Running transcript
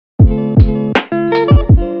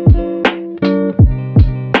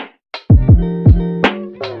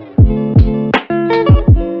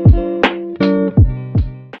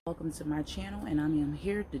channel, and I am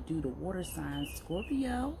here to do the water sign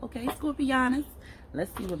Scorpio. Okay, Scorpianus,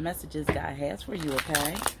 let's see what messages God has for you.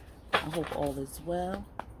 Okay, I hope all is well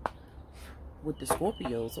with the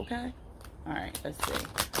Scorpios. Okay, all right, let's see.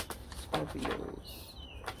 Scorpios,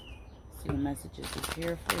 see what messages is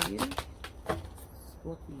here for you.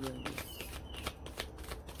 Scorpios.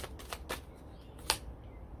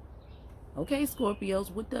 Okay, Scorpios,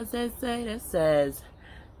 what does that say? That says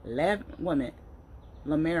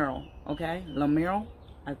Lamero, okay? Lamero,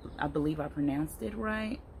 I believe I pronounced it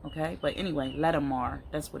right, okay? But anyway, Lamar,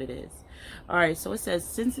 that's what it is. All right, so it says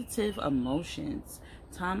sensitive emotions,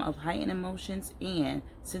 time of heightened emotions and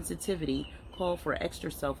sensitivity, call for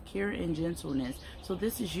extra self-care and gentleness. So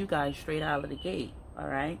this is you guys straight out of the gate. All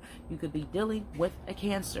right, you could be dealing with a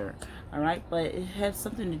Cancer, all right, but it has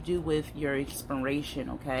something to do with your inspiration.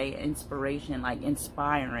 Okay, inspiration, like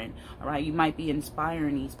inspiring. All right, you might be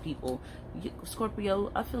inspiring these people. Scorpio,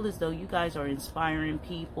 I feel as though you guys are inspiring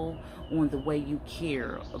people on the way you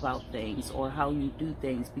care about things or how you do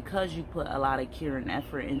things, because you put a lot of care and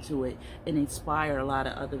effort into it and inspire a lot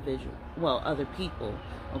of other people.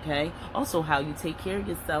 Okay, also how you take care of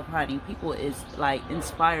yourself, honey. People is like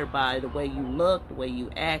inspired by the way you look, the way you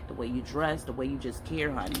act, the way you dress, the way you just care,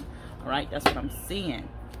 honey. All right, that's what I'm seeing.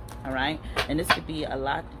 All right, and this could be a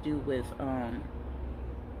lot to do with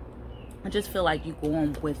I just feel like you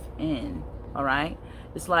going within. All right,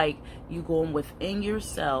 it's like you going within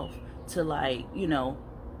yourself to, like, you know,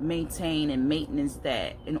 maintain and maintenance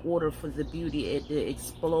that in order for the beauty to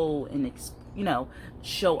explode and you know,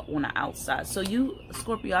 show on the outside. So you,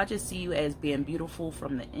 Scorpio, I just see you as being beautiful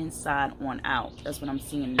from the inside on out. That's what I'm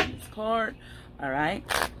seeing in this card. All right,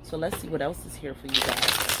 so let's see what else is here for you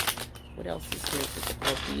guys. What else is here for the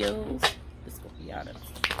Scorpios? The Scorpianos.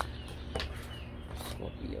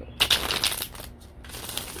 Scorpio.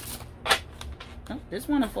 Oh, this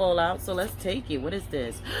one will fall out, so let's take it. What is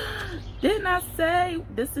this? Didn't I say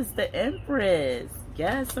this is the Empress?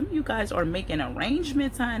 Yes, some of you guys are making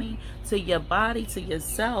arrangements, honey, to your body, to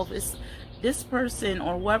yourself. It's this person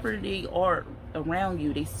or whoever they are around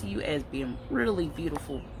you, they see you as being really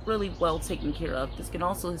beautiful, really well taken care of. This can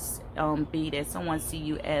also be that someone see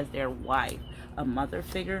you as their wife, a mother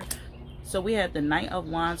figure. So we have the Knight of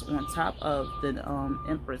Wands on top of the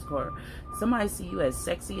Empress card. Somebody see you as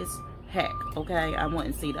sexy as heck. Okay, I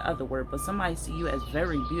wouldn't say the other word, but somebody see you as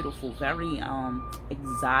very beautiful, very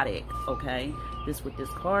exotic. Okay, this what this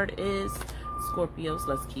card is. Scorpios,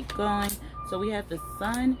 let's keep going. So we have the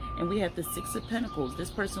Sun and we have the Six of Pentacles.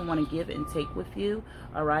 This person want to give and take with you.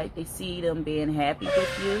 All right, they see them being happy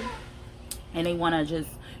with you, and they want to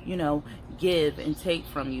just, you know, give and take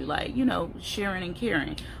from you, like, you know, sharing and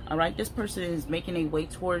caring. All right, this person is making a way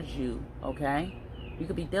towards you. Okay, you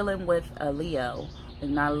could be dealing with a Leo. If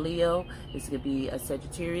not a Leo, it's going to be a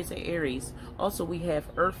Sagittarius or Aries. Also, we have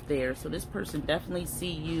Earth there. So this person definitely see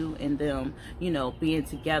you and them, you know, being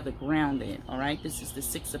together, grounded. All right. This is the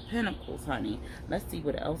Six of Pentacles, honey. Let's see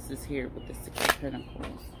what else is here with the Six of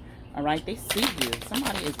Pentacles. All right. They see you.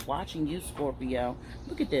 Somebody is watching you, Scorpio.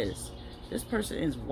 Look at this. This person is